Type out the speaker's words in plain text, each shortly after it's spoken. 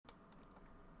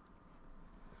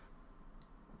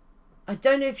I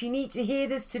don't know if you need to hear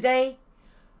this today,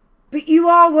 but you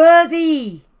are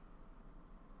worthy.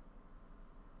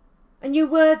 And you're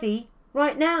worthy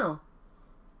right now.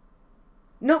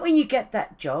 Not when you get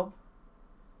that job.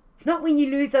 Not when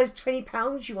you lose those 20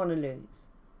 pounds you want to lose.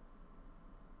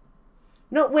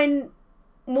 Not when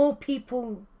more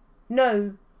people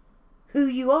know who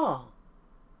you are.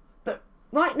 But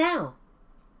right now.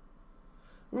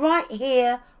 Right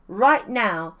here, right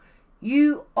now,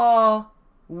 you are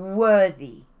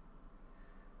worthy.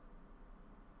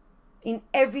 In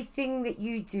everything that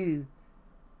you do,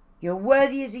 you're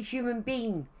worthy as a human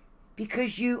being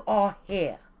because you are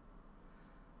here.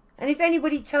 And if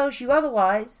anybody tells you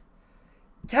otherwise,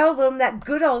 tell them that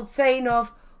good old saying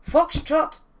of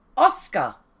Foxtrot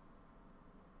Oscar.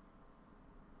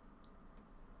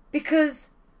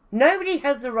 Because nobody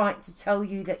has the right to tell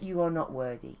you that you are not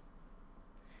worthy.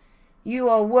 You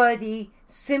are worthy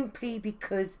simply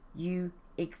because you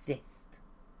exist.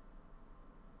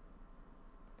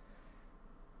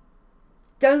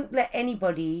 Don't let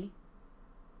anybody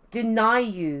deny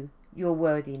you your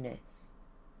worthiness.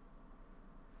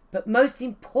 But most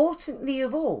importantly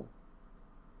of all,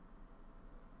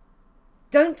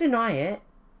 don't deny it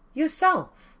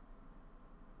yourself.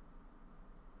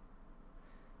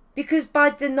 Because by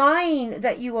denying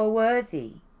that you are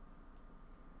worthy,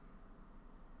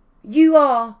 you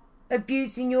are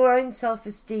abusing your own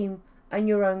self-esteem and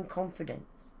your own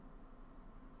confidence.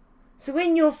 So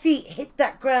when your feet hit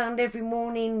that ground every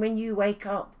morning when you wake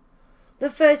up, the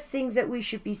first things that we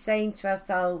should be saying to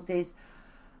ourselves is,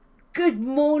 "Good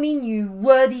morning, you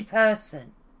worthy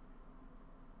person."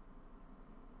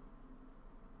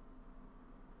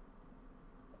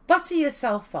 Butter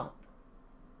yourself up.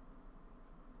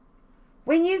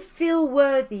 When you feel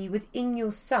worthy within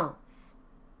yourself,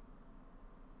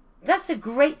 that's a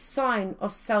great sign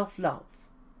of self-love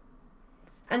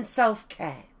and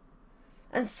self-care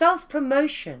and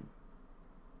self-promotion.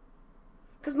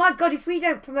 Because my God, if we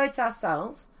don't promote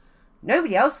ourselves,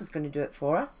 nobody else is going to do it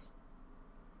for us.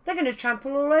 They're going to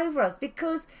trample all over us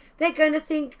because they're going to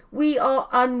think we are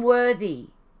unworthy.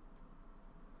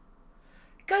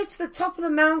 Go to the top of the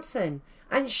mountain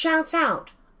and shout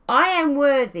out, "I am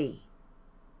worthy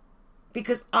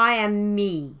because I am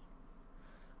me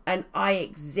and I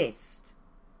exist."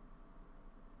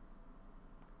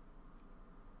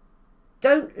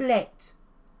 Don't let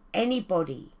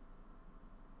anybody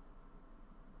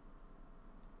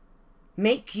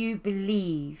make you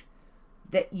believe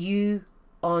that you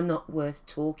are not worth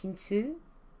talking to,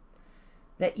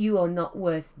 that you are not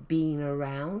worth being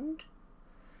around,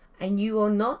 and you are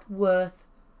not worth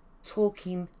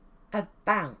talking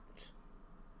about.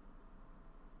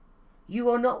 You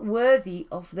are not worthy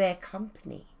of their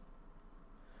company.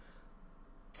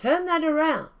 Turn that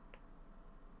around.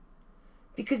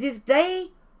 Because if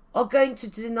they are going to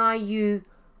deny you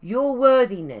your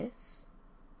worthiness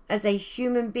as a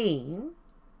human being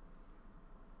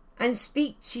and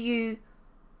speak to you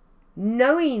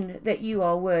knowing that you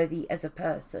are worthy as a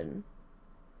person,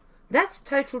 that's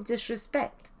total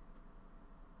disrespect.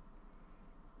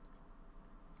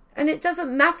 And it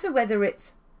doesn't matter whether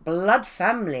it's blood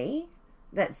family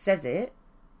that says it,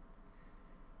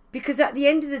 because at the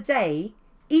end of the day,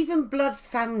 even blood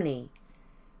family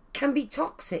can be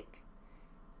toxic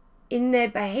in their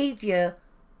behaviour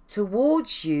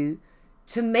towards you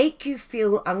to make you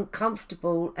feel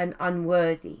uncomfortable and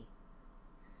unworthy.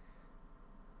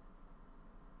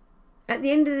 At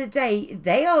the end of the day,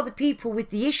 they are the people with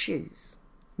the issues,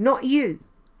 not you.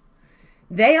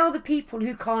 They are the people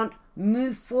who can't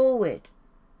move forward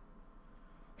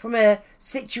from a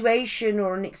situation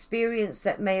or an experience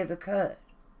that may have occurred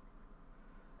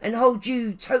and hold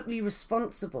you totally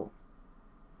responsible.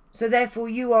 So therefore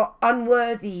you are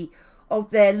unworthy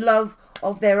of their love,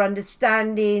 of their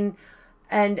understanding,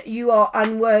 and you are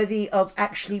unworthy of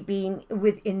actually being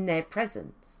within their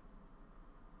presence.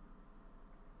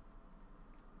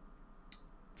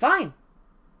 Fine,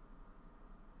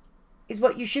 is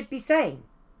what you should be saying.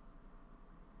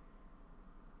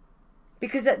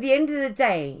 Because at the end of the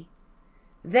day,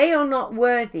 they are not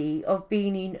worthy of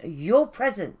being in your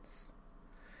presence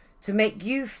to make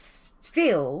you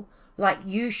feel like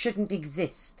you shouldn't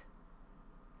exist.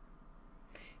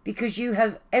 Because you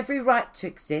have every right to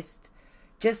exist,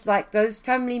 just like those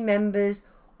family members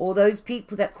or those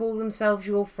people that call themselves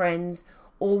your friends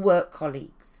or work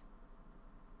colleagues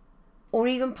or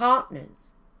even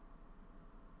partners.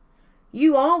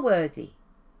 You are worthy.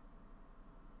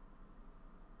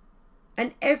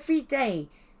 And every day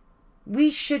we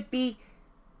should be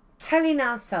telling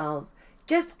ourselves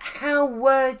just how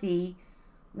worthy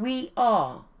we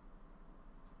are.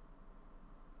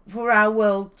 for our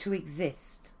world to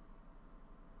exist.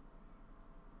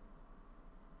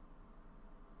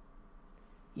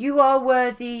 You are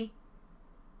worthy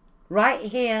right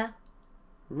here,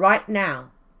 right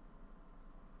now.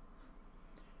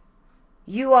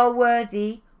 You are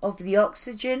worthy of the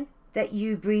oxygen that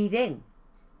you breathe in.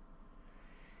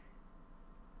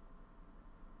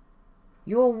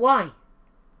 Your wife,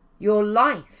 your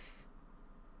life,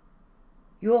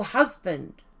 your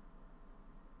husband,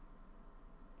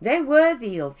 they're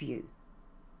worthy of you.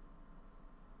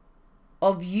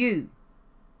 Of you.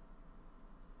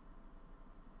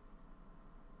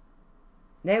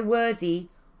 They're worthy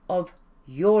of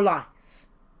your life.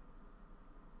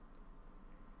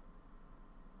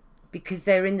 Because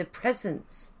they're in the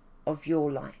presence of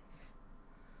your life.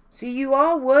 So you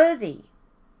are worthy.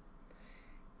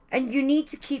 And you need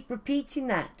to keep repeating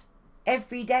that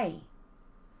every day.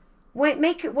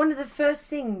 Make it one of the first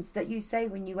things that you say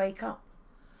when you wake up.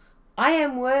 I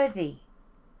am worthy.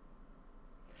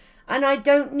 And I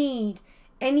don't need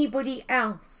anybody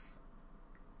else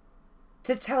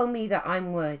to tell me that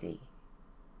I'm worthy.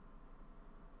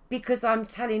 Because I'm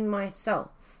telling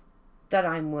myself that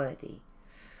I'm worthy.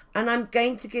 And I'm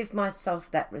going to give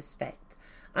myself that respect.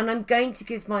 And I'm going to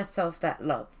give myself that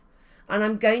love. And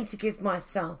I'm going to give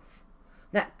myself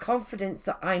that confidence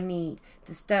that I need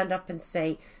to stand up and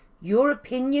say, your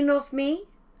opinion of me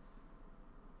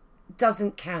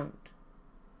doesn't count.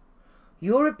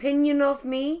 Your opinion of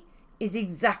me is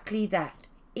exactly that.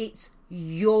 It's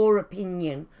your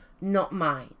opinion, not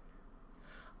mine.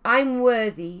 I'm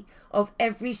worthy of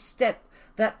every step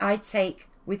that I take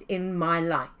within my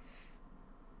life.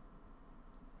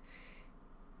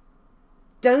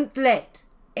 Don't let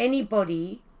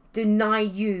anybody deny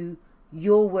you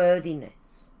your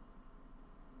worthiness.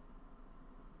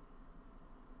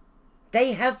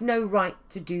 They have no right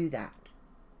to do that.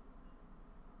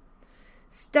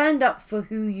 Stand up for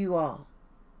who you are.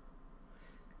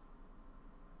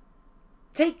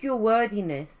 Take your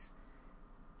worthiness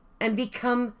and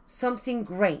become something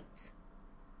great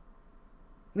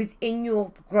within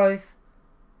your growth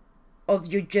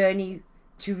of your journey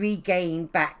to regain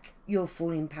back your full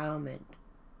empowerment.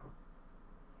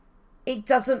 It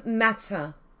doesn't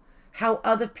matter how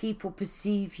other people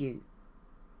perceive you.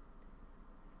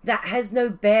 That has no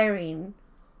bearing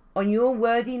on your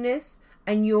worthiness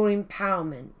and your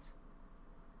empowerment.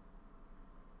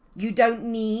 You don't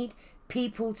need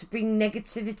people to bring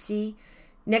negativity,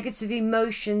 negative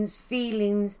emotions,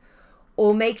 feelings,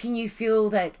 or making you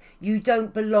feel that you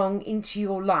don't belong into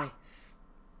your life.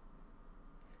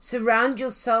 Surround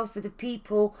yourself with the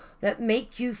people that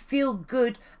make you feel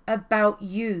good about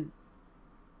you.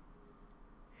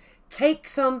 Take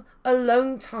some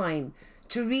alone time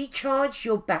to recharge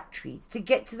your batteries, to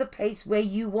get to the place where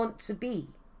you want to be.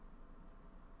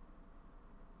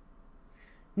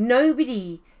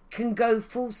 Nobody can go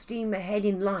full steam ahead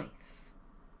in life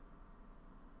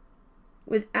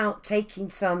without taking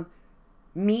some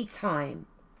me time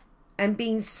and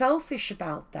being selfish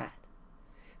about that.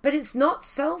 But it's not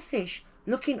selfish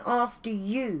looking after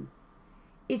you.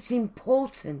 It's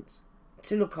important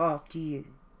to look after you.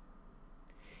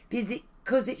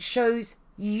 Because it shows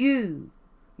you,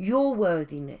 your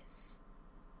worthiness.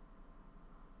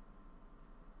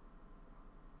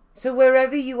 So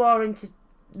wherever you are into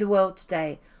the world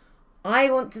today,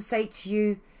 I want to say to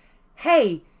you,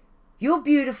 hey, you're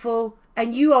beautiful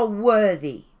and you are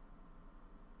worthy.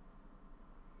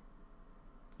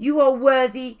 You are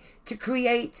worthy to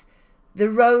create the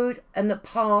road and the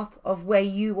path of where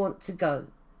you want to go.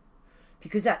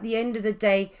 Because at the end of the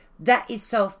day, that is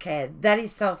self-care, that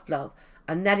is self-love,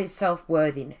 and that is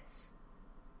self-worthiness.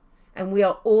 And we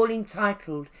are all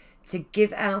entitled to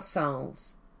give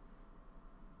ourselves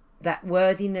that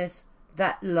worthiness,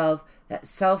 that love, that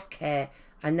self-care,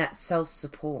 and that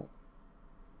self-support.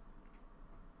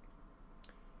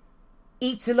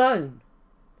 Eat alone.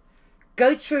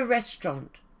 Go to a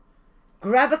restaurant.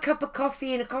 Grab a cup of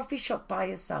coffee in a coffee shop by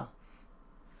yourself.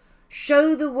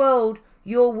 Show the world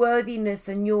your worthiness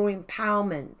and your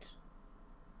empowerment.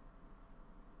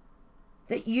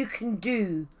 That you can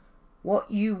do what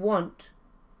you want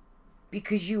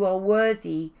because you are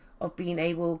worthy of being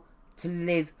able to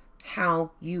live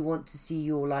how you want to see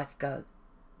your life go.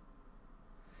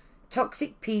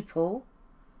 Toxic people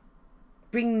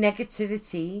bring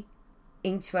negativity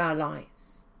into our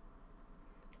lives.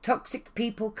 Toxic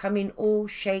people come in all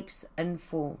shapes and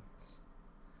forms.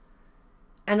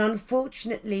 And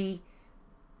unfortunately,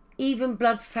 even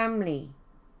blood family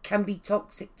can be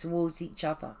toxic towards each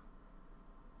other.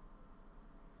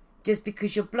 Just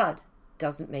because you're blood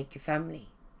doesn't make you family.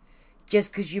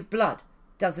 Just because you're blood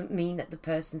doesn't mean that the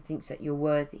person thinks that you're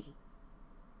worthy.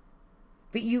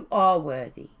 But you are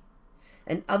worthy.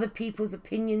 And other people's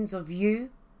opinions of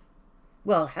you,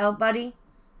 well, hell, buddy,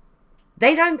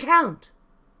 they don't count.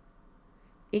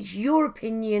 It's your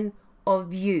opinion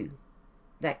of you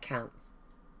that counts.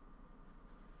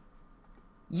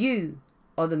 You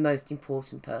are the most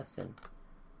important person.